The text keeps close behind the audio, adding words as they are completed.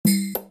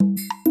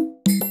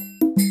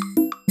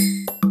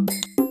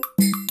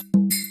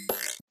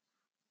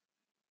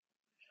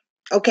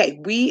Okay,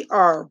 we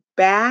are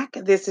back.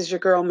 This is your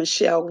girl,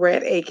 Michelle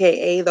Red,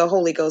 aka the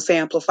Holy Ghost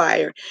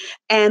Amplifier.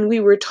 And we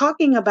were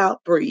talking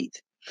about breathe.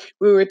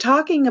 We were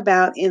talking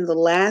about in the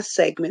last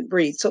segment,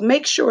 breathe. So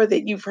make sure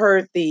that you've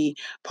heard the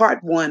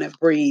part one of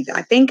breathe.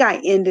 I think I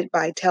ended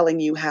by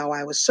telling you how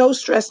I was so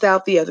stressed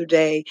out the other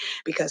day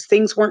because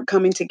things weren't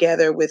coming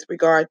together with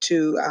regard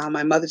to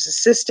my mother's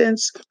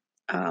assistance.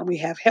 We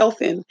have health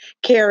and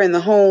care in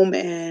the home,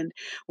 and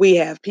we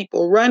have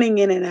people running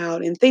in and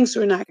out, and things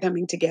were not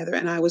coming together.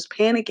 And I was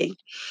panicking.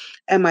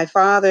 And my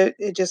father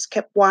just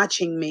kept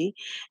watching me.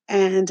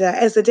 And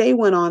as the day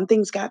went on,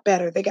 things got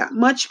better. They got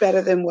much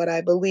better than what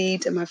I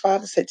believed. And my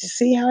father said, "You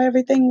see how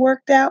everything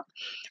worked out?"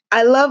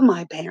 I love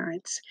my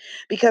parents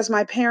because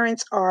my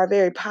parents are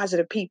very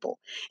positive people.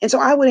 And so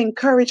I would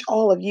encourage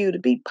all of you to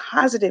be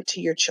positive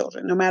to your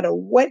children, no matter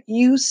what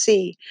you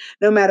see,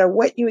 no matter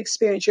what you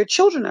experience. Your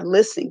children are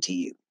listening to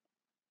you.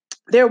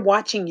 They're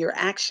watching your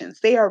actions.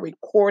 They are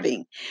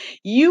recording.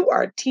 You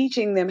are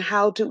teaching them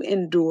how to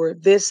endure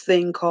this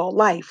thing called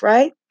life,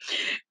 right?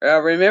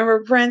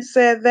 Remember Prince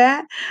said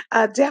that?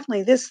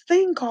 Definitely this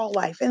thing called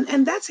life.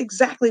 And that's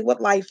exactly what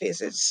life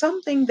is. It's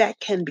something that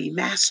can be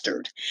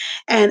mastered.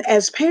 And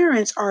as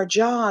parents, our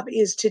job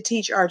is to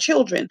teach our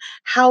children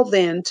how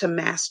then to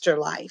master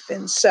life.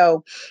 And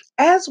so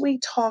as we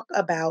talk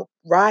about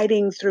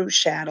riding through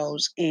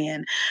shadows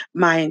and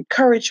my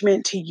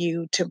encouragement to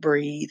you to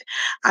breathe,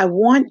 I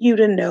want you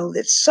to know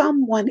that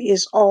someone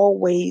is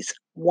always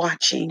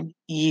watching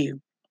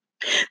you.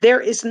 There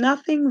is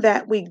nothing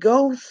that we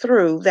go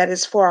through that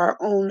is for our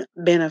own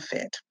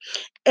benefit.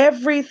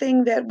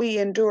 Everything that we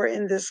endure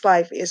in this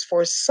life is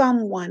for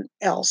someone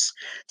else.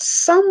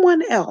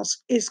 Someone else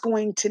is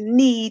going to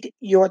need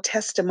your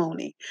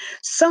testimony.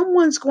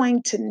 Someone's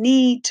going to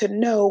need to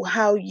know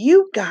how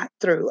you got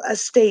through a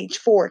stage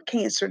 4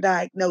 cancer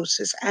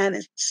diagnosis and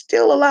is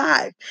still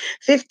alive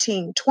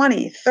 15,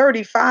 20,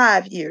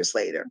 35 years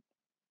later.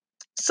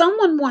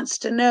 Someone wants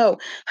to know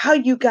how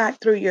you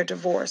got through your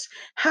divorce,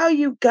 how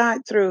you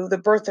got through the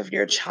birth of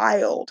your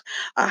child,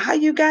 how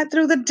you got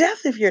through the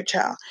death of your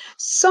child.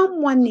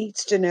 Someone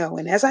needs to know.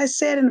 And as I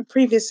said in a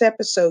previous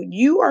episode,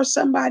 you are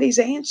somebody's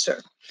answer.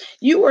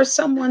 You are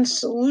someone's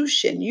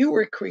solution. You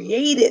were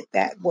created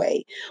that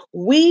way.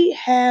 We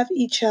have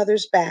each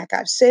other's back.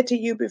 I've said to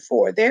you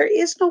before, there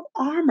is no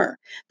armor.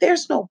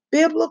 There's no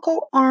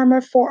biblical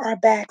armor for our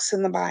backs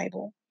in the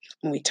Bible.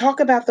 When we talk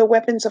about the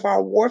weapons of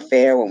our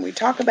warfare, when we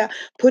talk about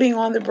putting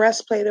on the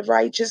breastplate of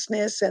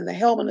righteousness and the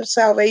helmet of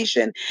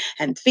salvation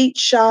and feet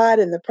shod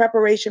and the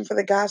preparation for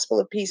the gospel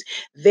of peace,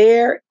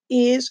 there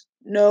is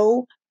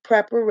no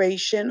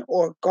preparation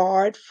or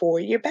guard for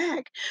your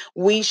back.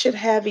 We should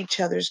have each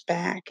other's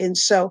back. And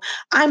so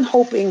I'm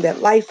hoping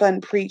that Life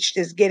Unpreached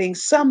is getting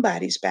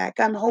somebody's back.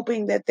 I'm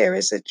hoping that there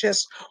is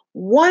just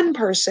one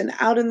person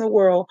out in the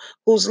world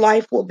whose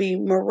life will be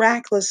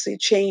miraculously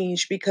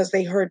changed because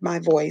they heard my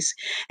voice.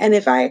 And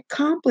if I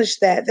accomplish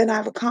that, then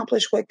I've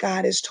accomplished what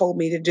God has told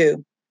me to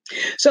do.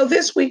 So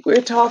this week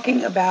we're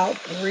talking about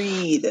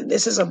breathe, and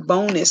this is a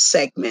bonus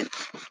segment.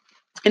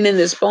 And in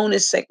this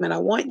bonus segment, I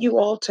want you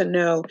all to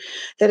know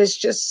that it's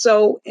just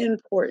so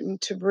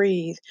important to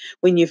breathe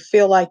when you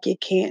feel like you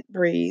can't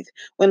breathe,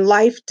 when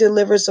life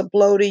delivers a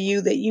blow to you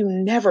that you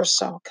never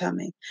saw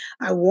coming.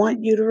 I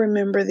want you to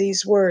remember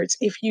these words.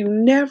 If you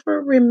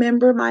never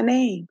remember my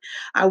name,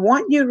 I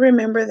want you to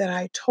remember that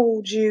I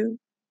told you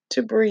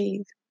to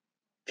breathe.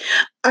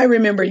 I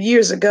remember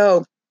years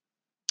ago,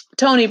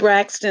 Tony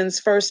Braxton's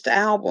first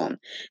album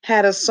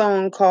had a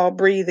song called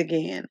Breathe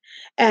Again.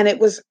 And it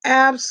was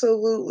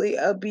absolutely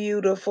a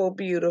beautiful,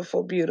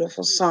 beautiful,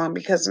 beautiful song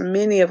because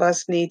many of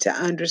us need to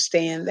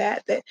understand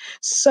that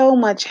so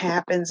much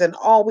happens and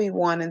all we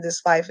want in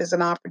this life is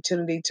an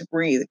opportunity to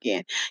breathe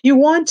again. You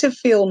want to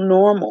feel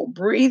normal.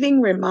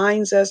 Breathing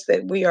reminds us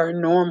that we are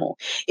normal.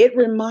 It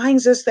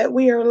reminds us that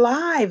we are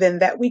alive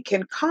and that we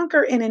can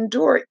conquer and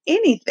endure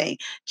anything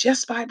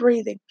just by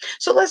breathing.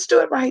 So let's do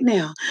it right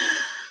now.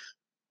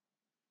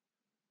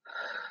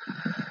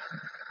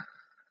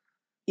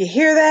 You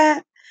hear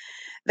that?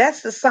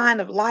 That's the sign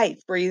of life.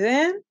 Breathe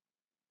in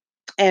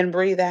and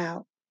breathe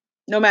out.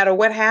 No matter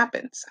what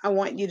happens, I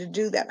want you to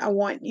do that. I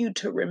want you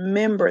to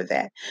remember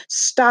that.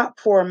 Stop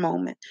for a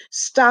moment.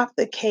 Stop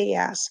the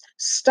chaos.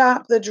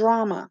 Stop the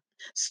drama.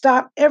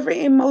 Stop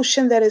every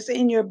emotion that is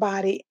in your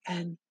body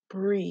and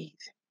breathe.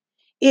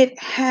 It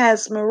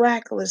has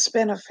miraculous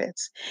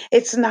benefits.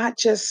 It's not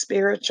just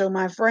spiritual,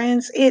 my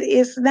friends. It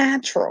is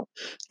natural.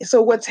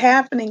 So what's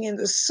happening in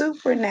the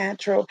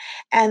supernatural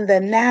and the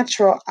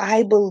natural,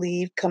 I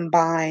believe,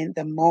 combine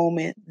the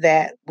moment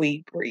that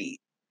we breathe.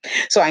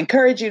 So I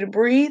encourage you to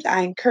breathe.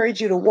 I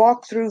encourage you to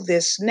walk through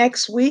this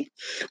next week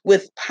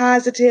with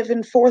positive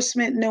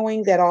enforcement,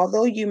 knowing that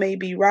although you may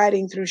be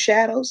riding through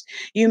shadows,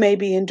 you may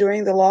be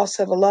enduring the loss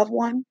of a loved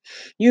one,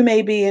 you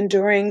may be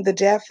enduring the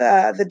death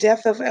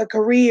of a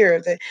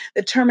career,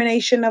 the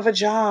termination of a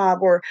job,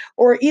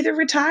 or either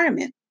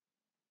retirement.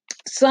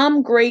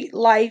 Some great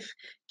life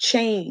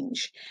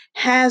change,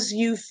 has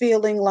you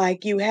feeling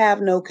like you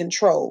have no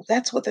control.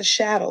 That's what the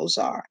shadows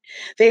are.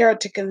 They are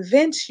to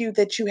convince you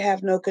that you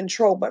have no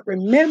control. But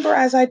remember,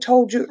 as I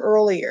told you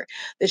earlier,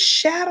 the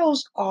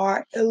shadows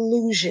are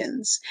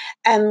illusions.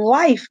 And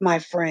life, my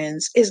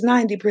friends, is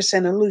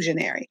 90%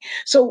 illusionary.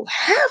 So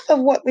half of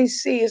what we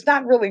see is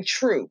not really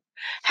true.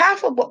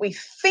 Half of what we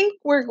think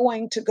we're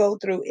going to go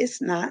through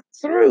is not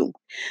through.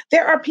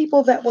 There are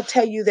people that will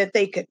tell you that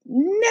they could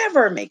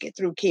never make it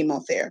through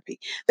chemotherapy.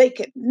 They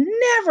could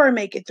never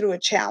make it through a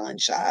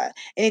challenge,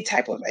 any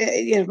type of,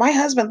 my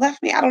husband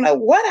left me. I don't know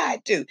what I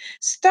do.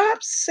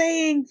 Stop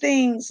saying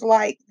things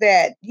like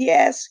that.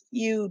 Yes,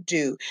 you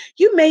do.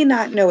 You may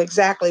not know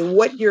exactly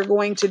what you're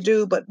going to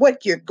do, but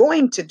what you're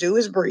going to do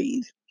is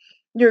breathe.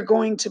 You're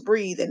going to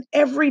breathe. And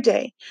every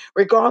day,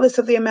 regardless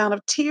of the amount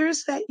of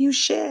tears that you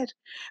shed,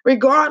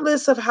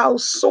 regardless of how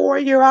sore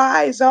your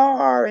eyes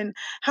are and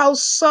how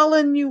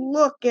sullen you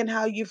look and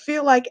how you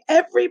feel like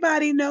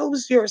everybody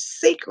knows your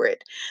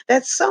secret,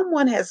 that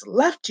someone has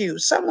left you,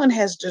 someone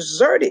has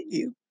deserted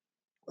you,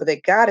 or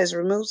that God has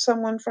removed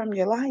someone from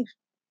your life,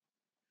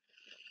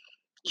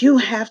 you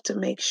have to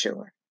make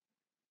sure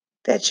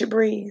that you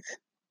breathe.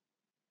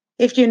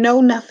 If you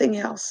know nothing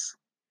else,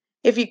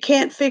 if you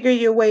can't figure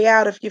your way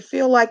out, if you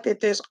feel like that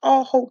there's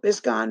all hope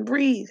is gone,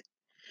 breathe.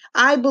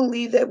 I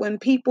believe that when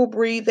people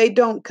breathe, they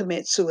don't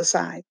commit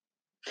suicide.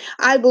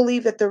 I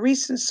believe that the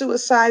recent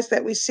suicides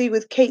that we see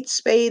with Kate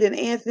Spade and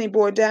Anthony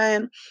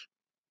Bourdain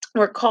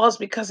were caused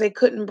because they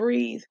couldn't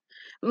breathe.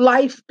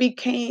 Life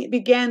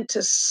began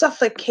to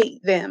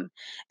suffocate them,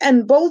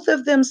 and both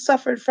of them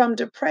suffered from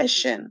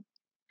depression.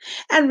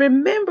 And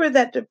remember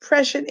that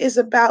depression is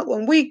about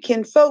when we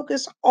can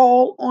focus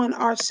all on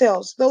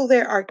ourselves, though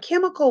there are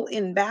chemical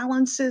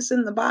imbalances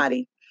in the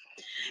body.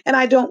 And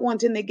I don't want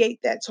to negate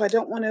that, so I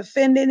don't want to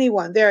offend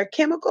anyone. There are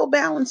chemical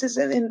balances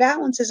and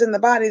imbalances in the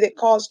body that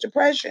cause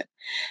depression.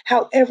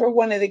 However,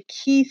 one of the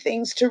key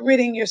things to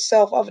ridding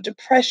yourself of a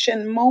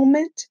depression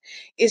moment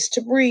is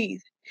to breathe.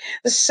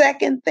 The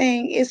second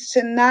thing is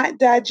to not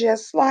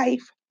digest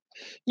life.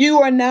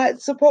 You are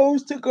not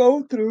supposed to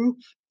go through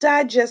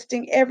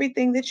digesting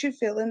everything that you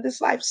feel in this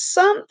life.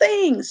 Some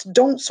things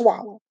don't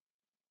swallow.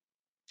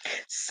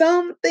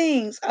 Some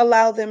things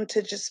allow them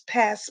to just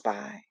pass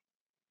by.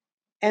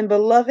 And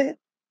beloved,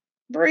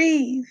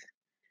 breathe.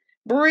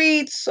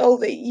 Breathe so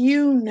that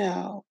you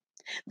know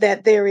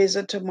that there is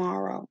a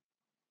tomorrow.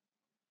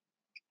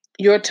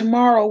 Your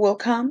tomorrow will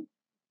come.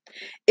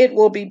 It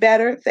will be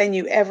better than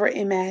you ever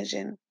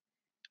imagined.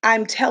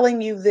 I'm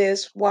telling you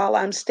this while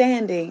I'm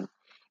standing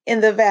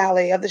in the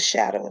valley of the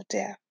shadow of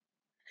death,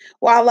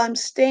 while I'm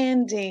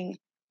standing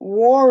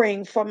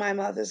warring for my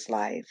mother's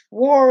life,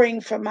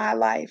 warring for my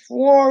life,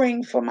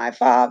 warring for my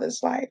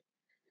father's life,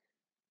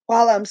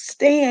 while I'm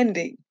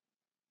standing.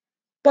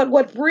 But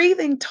what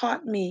breathing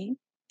taught me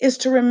is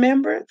to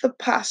remember the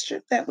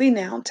posture that we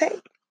now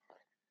take.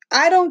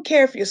 I don't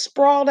care if you're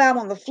sprawled out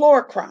on the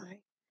floor crying.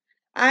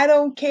 I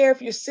don't care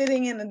if you're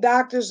sitting in the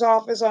doctor's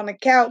office on the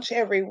couch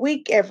every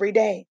week, every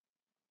day.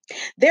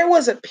 There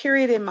was a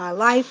period in my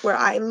life where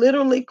I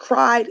literally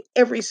cried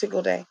every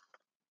single day.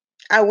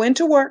 I went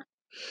to work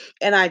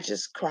and I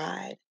just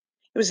cried.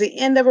 It was the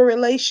end of a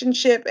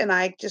relationship and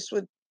I just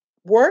would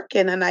work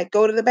and then I'd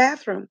go to the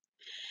bathroom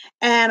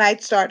and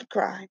I'd start to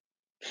cry.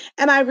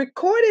 And I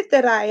recorded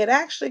that I had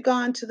actually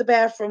gone to the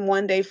bathroom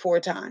one day 4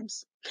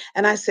 times.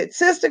 And I said,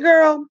 Sister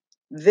girl,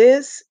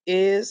 this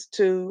is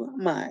too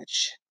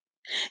much.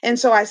 And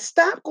so I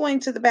stopped going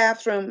to the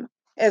bathroom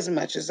as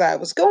much as I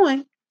was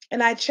going.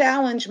 And I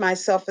challenged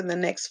myself in the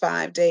next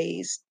 5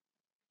 days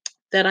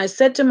that I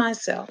said to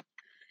myself,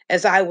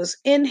 as I was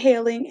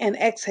inhaling and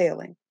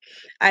exhaling,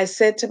 I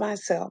said to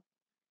myself,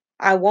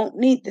 I won't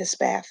need this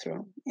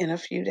bathroom in a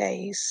few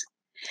days.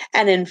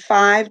 And in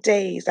 5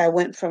 days, I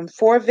went from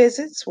 4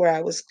 visits where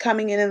I was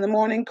coming in the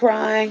morning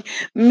crying,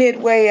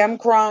 midway, I'm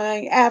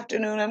crying,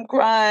 afternoon, I'm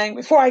crying,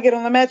 before I get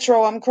on the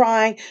metro, I'm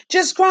crying,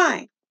 just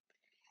crying.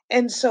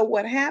 And so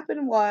what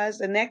happened was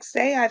the next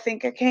day, I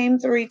think I came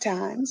 3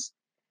 times.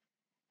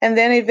 And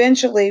then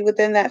eventually,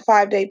 within that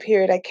 5 day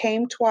period, I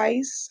came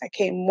twice. I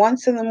came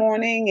once in the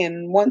morning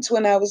and once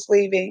when I was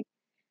leaving.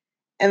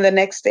 And the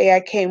next day, I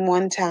came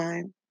 1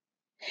 time.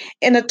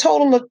 In a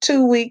total of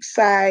 2 weeks,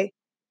 I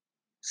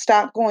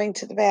stopped going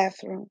to the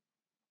bathroom.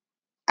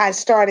 I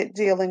started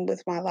dealing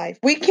with my life.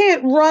 We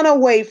can't run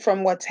away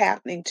from what's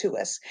happening to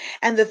us.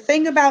 And the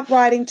thing about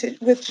riding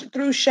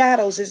through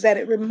shadows is that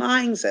it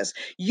reminds us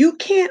you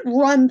can't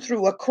run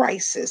through a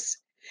crisis.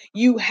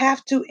 You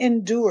have to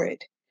endure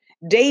it.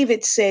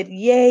 David said,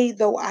 yea,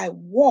 though I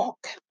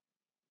walk.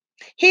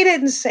 He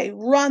didn't say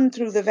run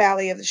through the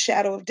valley of the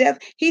shadow of death.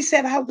 He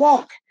said, I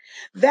walk.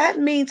 That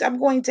means I'm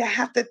going to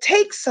have to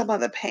take some of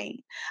the pain.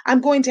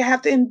 I'm going to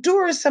have to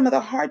endure some of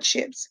the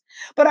hardships,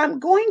 but I'm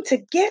going to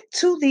get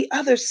to the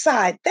other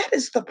side. That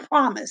is the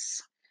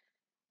promise.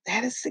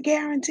 That is the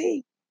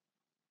guarantee.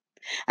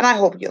 And I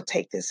hope you'll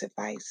take this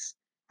advice.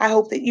 I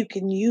hope that you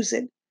can use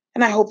it.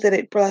 And I hope that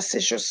it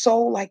blesses your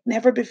soul like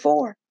never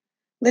before.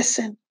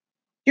 Listen,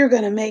 you're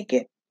going to make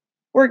it.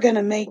 We're going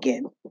to make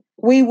it.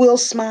 We will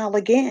smile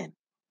again.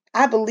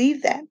 I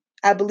believe that.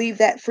 I believe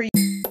that for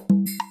you.